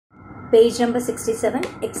Page number 67,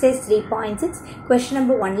 exercise 3.6, question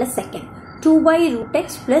number 1 la second. 2 by root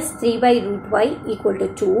x plus 3 by root y equal to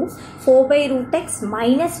 2. 4 by root x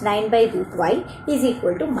minus 9 by root y is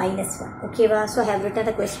equal to minus 1. Okay, so I have written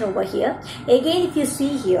the question over here. Again, if you see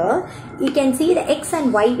here, you can see the x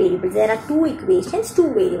and y variables. There are two equations, two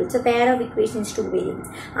variables. So pair of equations, two variables.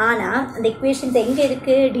 Ana, the equations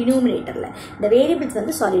denominator. The variables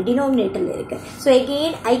denominator. So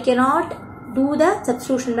again, I cannot do the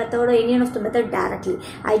substitution method or any of the method directly.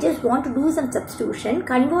 I just want to do some substitution,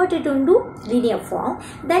 convert it into linear form,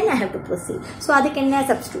 then I have to proceed. So adukku enna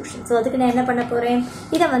substitution. So adukku na enna panna poren,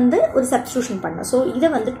 idha vandu oru substitution panna. So idha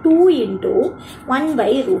vandu 2 into 1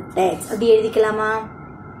 by root x அப்படி எழுதிக்கலாமா?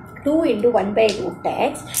 2 into 1 by root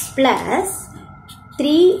x plus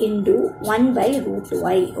 3 into 1 by root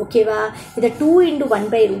y. Okay va? Idha 2 into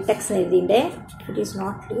 1 by root x na எழுதிinde. It is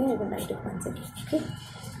not clear. I will write it once again. Okay.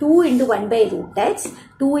 2 into 1 by root x,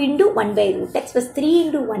 2 into 1 by root x plus 3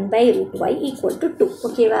 into 1 by root y equal to 2.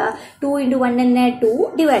 Okay, 2 into 1 and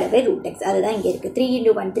 2 divided by root x. That is 3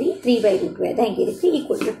 into 1, 3 by root y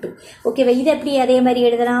equal to 2. Okay, this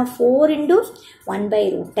is 4 into 1 by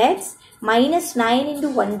root x minus 9 into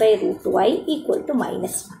 1 by root y equal to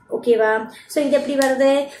minus 1. Okay, so this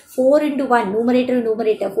is 4 into 1, numerator,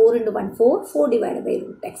 4 into 1, 4 divided by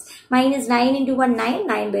root x. Minus 9 into 1,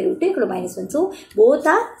 9 by root 2 equal to minus 1. So, both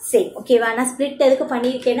are same. Okay, na split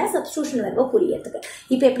substitution verba puriyadhukku.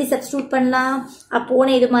 Ipo eppadi substitute pannalam?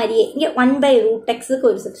 Appone idu mariye inge 1 by root x ku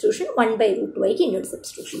oru substitution, 1 by root y ku innoru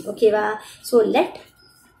substitution. Okay va? So let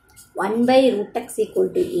 1 by root x equal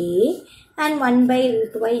to a and 1 by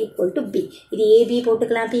root y equal to b. Idu a b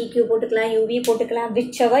potukalam, p q potukalam, u v potukalam,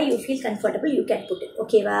 whichever you feel comfortable you can put it.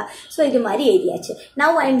 Okay va? So idu mari eliyachu.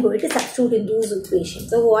 Now I am going to substitute in those equations.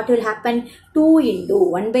 So what will happen? 2 into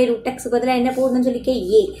 1 by root x badala enna podum sollike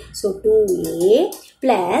a. So 2a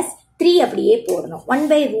plus 3 அப்படியே போடணும். 1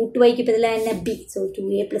 by root y க்கு பதிலா என்ன b. So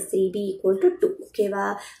 2a plus 3b equal to 2. Okay வா?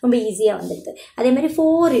 ரொம்ப ஈஸியா வந்திருக்கு. அதே மாதிரி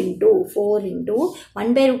 4 into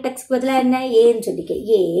 1 by root x க்கு பதிலா என்ன a ன்னு சொல்லிக்க.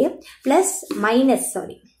 a plus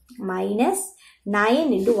minus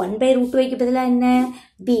 9 into 1 by root y க்கு பதிலா என்ன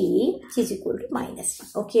b which is equal to minus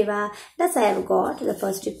 1. Okay வா? Thus I have got the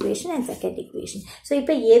first equation and second equation. So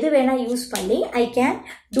இப்போ எது வேணா யூஸ் பண்ணி I can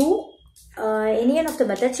do any one of the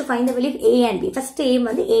methods to find the value of a and b. First aim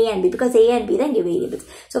வந்து a and b because a and b தான் இங்க variables.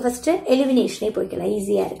 So first elimination போய்க்கலாம்,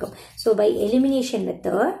 ஈஸியா இருக்கும். So by elimination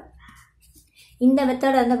method, இந்த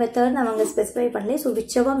method and the method நாமங்க specify பண்ணல. So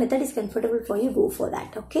whichever method is comfortable for you, go for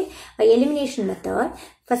that. Okay. By elimination method,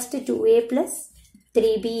 first 2a plus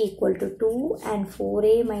 3b equal to 2 and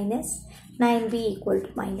 4a minus 9b equal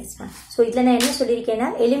to minus 1. So idla na enna sollirukena,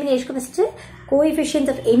 elimination ku first coefficients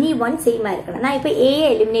of any one same ah irukana. Na ipo a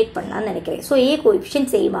eliminate pannala nenikiren. So a coefficient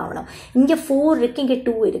same avanum. Inga 4 irukku, inga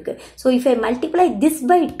 2 irukku. So if I multiply this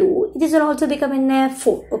by 2, this will also become enna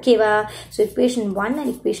 4. Okay va? So equation 1 and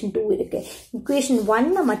equation 2 irukku. Equation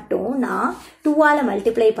 1 na mattum na 2 ஆல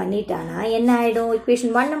multiply பண்ணிட்டானா என்ன ஆயிடும்?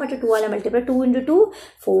 equation 1 na mattum 2 ஆல multiply, 2 into 2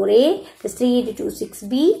 4a plus 3 into 2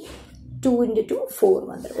 6b, 2 into 2 4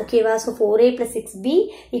 வந்துரும். Okay va? So 4a plus 6b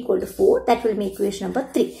equal to 4. That will make equation number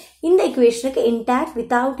 3. In the equation intact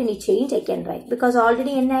without any change I can write because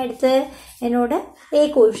already என்ன ஆயிடுது? என்னோட a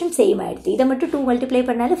coefficient same ஆயிடுது. இத மட்டும் 2 multiply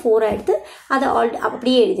பண்ணாலே 4 ஆயிடுது. அத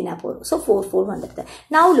அப்படியே எழுதினா போதும். So 4 வந்துருது.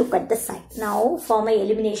 Now look at the sign. Now for my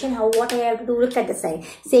elimination, what I have to do? Look at the sign.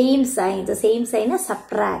 Same sign. The same sign is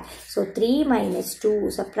subtract. So 3 minus 2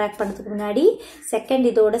 subtract பண்ணதுக்கு முன்னாடி second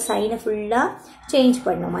இதோட sign ஃபுல்லா change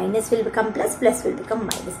பண்ணனும். Minus will become plus, plus will become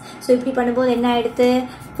minus. So இப்படி பண்ணும்போது என்ன ஆயிடுது?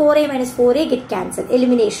 4a minus 4a get cancelled.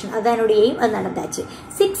 Elimination. அதானோட aim, அது நடந்தாச்சு.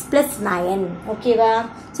 6 plus 9. Okay வா?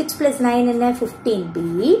 6 plus 9 என்ன? 15b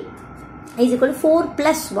is equal to 4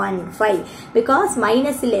 plus 1 5 because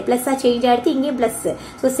minus illa plus ah change aayirthu, inge plus.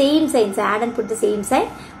 So same signs, add and put the same sign.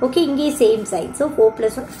 Okay, inge same sign. So 4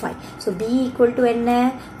 plus 1 5. So b equal to enna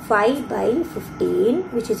 5 by 15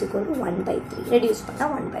 which is equal to 1 by 3. Reduce panna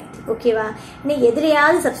 1 by 3. Okay va? Inne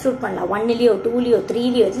edhriyadu substitute pannalam. 1 liyo 2 liyo 3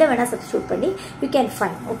 liyo edla vena substitute panni you can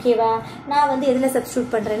find. Okay va? Na vandu edla substitute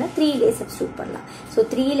pandrena 3 liye substitute pannalam. So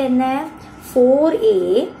 3 la enna 4a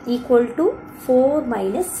equal to 4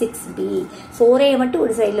 minus 6b. 4a மட்டும்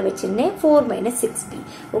ஒரு சைடுல வெச்சிருந்தேன், 4 minus 6b.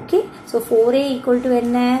 Okay, so 4a equal to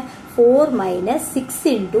என்ன? 4 minus 6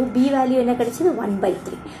 into b value என்ன கிடைச்சது 1 by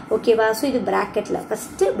 3 ஓகேவா so இது ப்ராக்கெட்டில்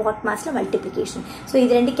first பாட் மாஸில் multiplication so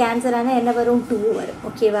இது ரெண்டு கேன்சல் ஆனால் என்ன வரும் 2 வரும்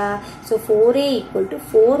ஓகேவா so 4a equal to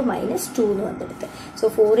 4 minus 2னு வந்துடுது ஸோ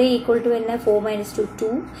 4a equal to என்ன 4 minus 2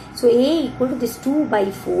 2 so a equal to this 2 by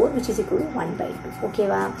 4 which is equal to 1 by 2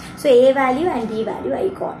 ஓகேவா so a value and b value I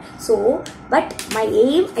got so but my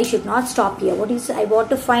aim I should not stop here what is I want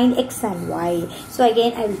to find x and y so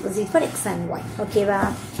again I will proceed for x and y ஓகேவா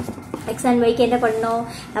x and y க்கு என்ன பண்ணோம்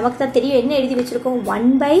நமக்கு தான் தெரியும் என்ன எழுதி வச்சிருக்கோம்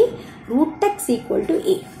 1 by root x equal to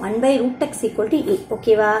a 1 by root x equal to a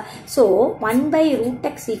ஓகேவா so 1 by root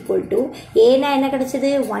x equal to a னா என்ன கிடைச்சது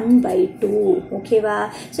 1 by 2 ஓகேவா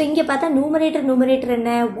so இங்க பார்த்தா numerator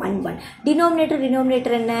என்ன 1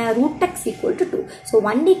 denominator என்ன root x equal to 2 so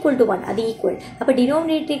 1 equal to 1 அது equal அப்ப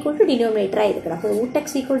denominator equal to denominator இருக்கணும் அப்ப root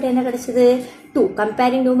x equal to என்ன கிடைச்சது 2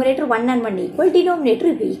 comparing numerator 1 and 1 equal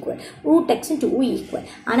denominator equal root x and 2 equal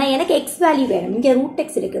ஆனா எனக்கு x value வேணும் இங்க root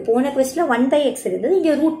x இருக்கு போன क्वेश्चनல 1 by x இருந்தது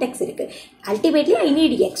இங்க root x இருக்கு ultimately I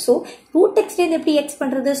need x so root x ல எப்படி x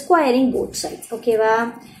பண்றது squaring both sides ஓகேவா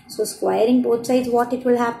so squaring both sides what it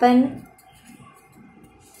will happen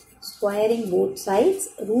squaring both sides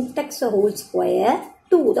root x whole square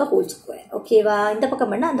to the whole square ஓகேவா இந்த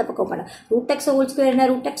பக்கம் பண்ணா அந்த பக்கம் பண்ணா root x whole square என்ன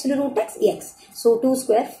root x into root x x so 2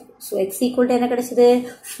 square so x equal to என்ன கிடைச்சது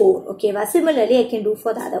 4 ஓகேவா similarly I can do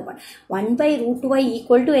for the other one 1 by root y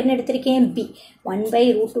equal to என்ன எடுத்திருக்கேன் b 1 by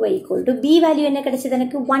root y equal to b value என்ன கிடைச்சது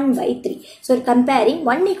எனக்கு 1 by 3 so comparing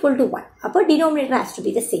 1 equal to 1 அப்போ denominator has to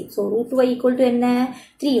be the same so root y equal to என்ன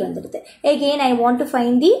 3 வந்துடுது again I want to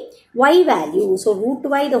find the y value so root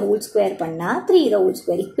y the whole square பண்ணா 3 the whole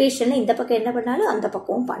square equationல இந்த பக்கம் என்ன பண்ணாலும் அந்த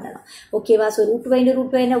பக்கம் பண்ணலாம் ஓகேவா so root y into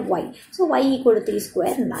root y என்ன y so y equal to 3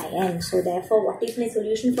 square 9 so therefore what is my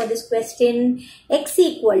solution for this question x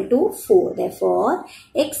equal to 4 therefore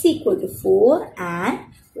x equal to 4 and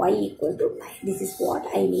y equal to 9 this is what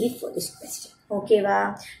I need for this question ஓகேவா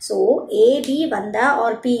so AB வந்தா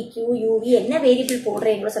R B Q UV என்ன variable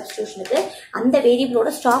போடுறீங்களோ சப்ஸ்டியூஷனுக்கு அந்த வேரியபிளோட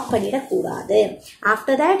stop பண்ணிடக்கூடாது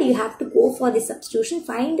after that you have to go for the substitution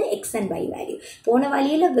find the X and Y value போன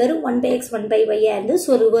வழியில் வெறும் 1 by x 1 by y இருந்து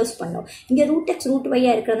so reverse பண்ணோம் இங்கே ரூட் எக்ஸ் ரூட்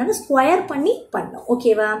ஒய்யா இருக்கிறதுனால ஸ்கொயர் பண்ணி பண்ணோம்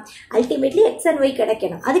ஓகேவா அல்டிமேட்லி எக்ஸ் அண்ட் ஒய்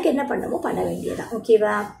கிடைக்கணும் அதுக்கு என்ன பண்ணணுமோ பண்ண வேண்டியதான்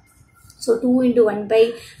ஓகேவா so 2 into 1 by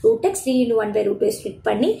root x 3 into 1 by root y split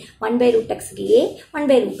பண்ணி 1 by root x க்கு a 1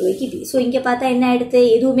 by root y க்கு b so இங்க பார்த்தா என்ன ஆயிடுது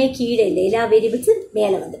எதுவுமே கீழே இல்லை எல்லா வேரியபிள்ஸ்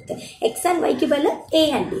மேலே வந்துடுது x and y க்கு பதிலா a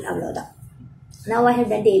and b அவ்வளவுதான் now I have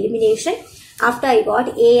done the elimination after I got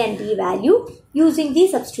a and b value using the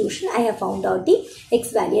substitution I have found out the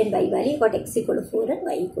x value and y value I got x equal to 4 and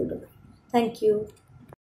y equal to 9 thank you